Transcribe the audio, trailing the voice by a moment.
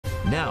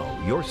Now,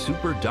 your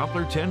Super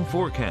Doppler 10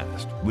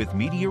 forecast with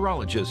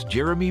meteorologist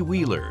Jeremy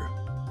Wheeler.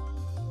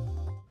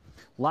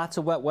 Lots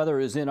of wet weather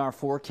is in our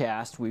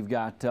forecast. We've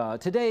got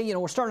today,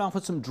 we're starting off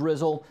with some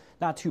drizzle.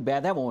 Not too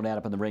bad. That won't add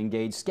up in the rain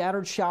gauge.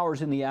 Scattered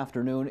showers in the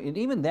afternoon, and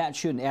even that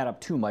shouldn't add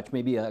up too much.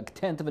 Maybe a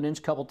tenth of an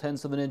inch, couple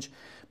tenths of an inch.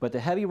 But the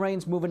heavy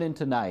rain's moving in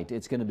tonight.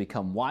 It's going to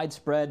become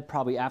widespread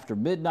probably after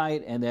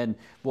midnight, and then,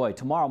 boy,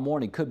 tomorrow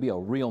morning could be a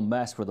real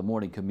mess for the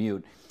morning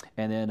commute.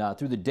 And then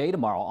through the day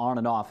tomorrow, on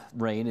and off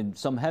rain and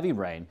some heavy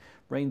rain.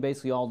 Rain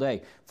basically all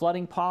day.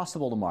 Flooding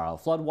possible tomorrow.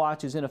 Flood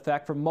watch is in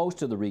effect for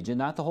most of the region,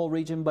 not the whole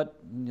region, but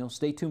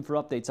stay tuned for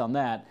updates on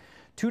that.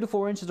 2 to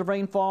 4 inches of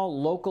rainfall,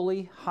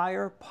 locally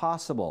higher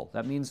possible.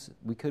 That means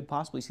we could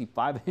possibly see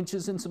 5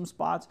 inches in some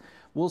spots.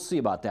 We'll see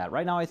about that.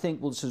 Right now, I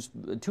think we'll just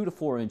 2 to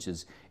 4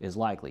 inches is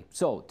likely.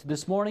 So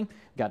this morning,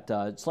 got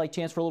a slight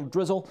chance for a little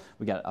drizzle.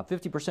 We got a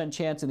 50%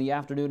 chance in the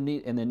afternoon,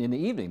 and then in the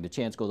evening, the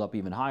chance goes up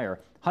even higher.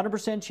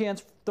 100%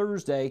 chance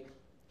Thursday.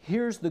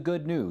 Here's the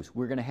good news.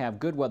 We're going to have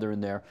good weather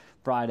in there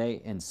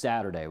Friday and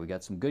Saturday. We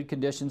got some good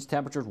conditions,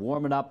 temperatures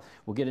warming up.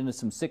 We'll get into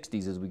some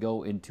 60s as we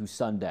go into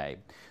Sunday.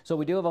 So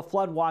we do have a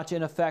flood watch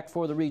in effect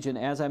for the region,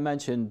 as I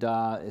mentioned,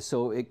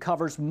 so it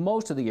covers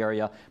most of the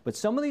area, but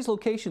some of these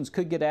locations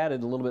could get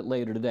added a little bit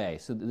later today.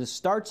 So this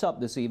starts up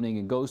this evening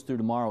and goes through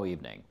tomorrow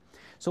evening.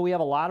 So we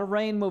have a lot of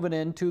rain moving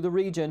into the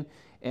region,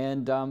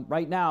 and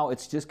right now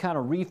it's just kind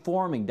of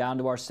reforming down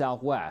to our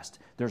southwest.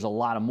 There's a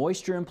lot of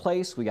moisture in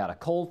place. We got a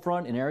cold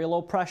front and area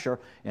low pressure,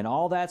 and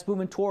all that's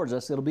moving towards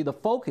us. It'll be the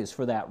focus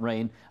for that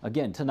rain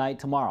again tonight,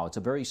 tomorrow. It's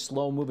a very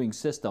slow moving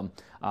system,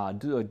 a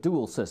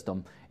dual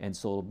system, and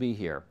so it'll be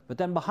here. But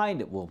then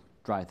behind it will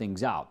dry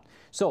things out.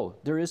 So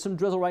there is some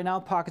drizzle right now,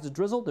 pockets of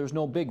drizzle. There's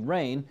no big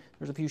rain.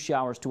 There's a few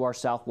showers to our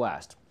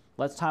southwest.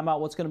 Let's time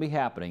out what's going to be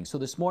happening. So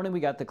this morning we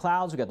got the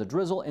clouds, we got the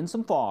drizzle and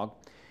some fog.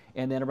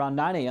 And then around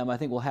 9 a.m. I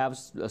think we'll have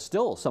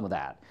still some of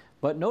that.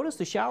 But notice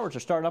the showers are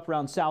starting up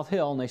around South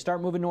Hill and they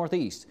start moving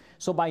northeast.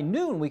 So by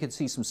noon we could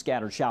see some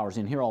scattered showers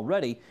in here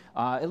already,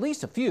 at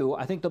least a few.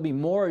 I think there'll be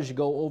more as you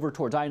go over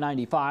towards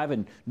I-95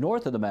 and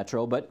north of the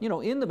metro. But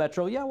in the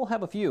metro, yeah, we'll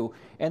have a few.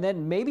 And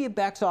then maybe it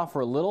backs off for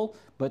a little,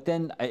 but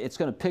then it's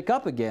going to pick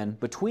up again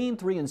between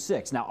 3 and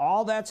 6. Now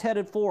all that's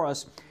headed for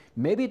us.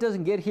 Maybe it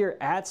doesn't get here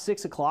at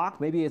 6 o'clock.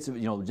 Maybe it's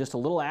just a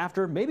little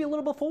after, maybe a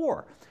little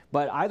before.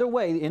 But either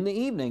way, in the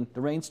evening,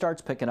 the rain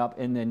starts picking up,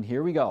 and then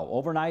here we go.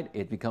 Overnight,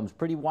 it becomes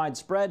pretty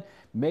widespread.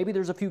 Maybe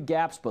there's a few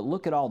gaps, but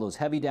look at all those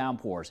heavy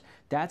downpours.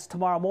 That's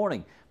tomorrow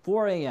morning,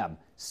 4 a.m.,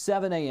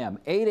 7 a.m.,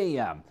 8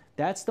 a.m.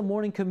 That's the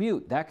morning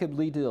commute. That could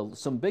lead to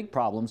some big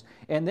problems.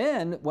 And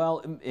then,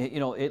 well,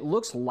 it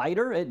looks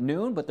lighter at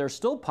noon, but there's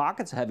still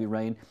pockets of heavy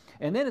rain.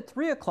 And then at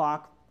 3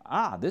 o'clock,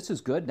 this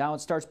is good. Now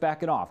it starts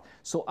backing off.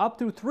 So up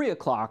through 3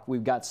 o'clock,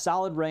 we've got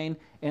solid rain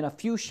and a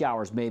few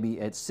showers maybe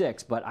at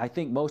 6, but I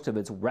think most of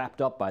it's wrapped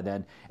up by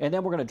then. And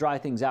then we're going to dry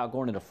things out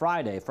going into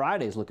Friday.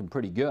 Friday's looking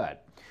pretty good.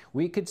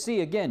 We could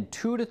see, again,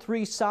 2 to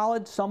 3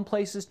 solid, some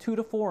places 2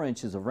 to 4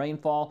 inches of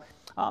rainfall.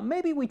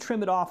 Maybe we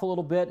trim it off a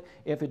little bit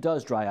if it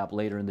does dry up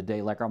later in the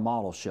day like our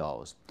model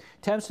shows.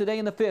 Temps today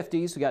in the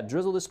 50s. We got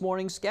drizzle this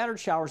morning, scattered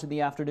showers in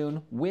the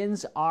afternoon.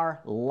 Winds are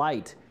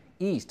light.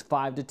 East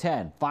 5 to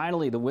 10.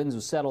 Finally, the winds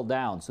have settled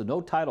down, so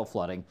no tidal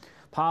flooding.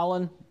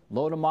 Pollen,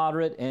 low to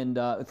moderate, and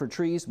for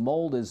trees,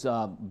 mold is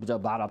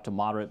about up to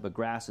moderate, but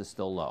grass is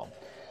still low.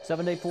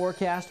 7-day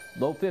forecast,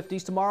 low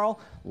 50s tomorrow,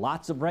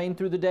 lots of rain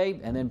through the day,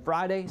 and then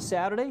Friday,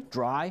 Saturday,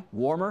 dry,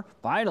 warmer,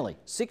 finally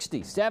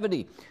 60,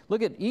 70.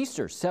 Look at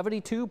Easter,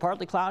 72,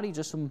 partly cloudy,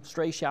 just some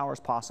stray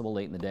showers possible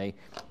late in the day.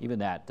 Even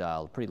that,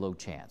 pretty low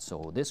chance.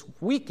 So this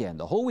weekend,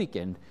 the whole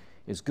weekend,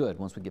 is good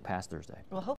once we get past Thursday. Well,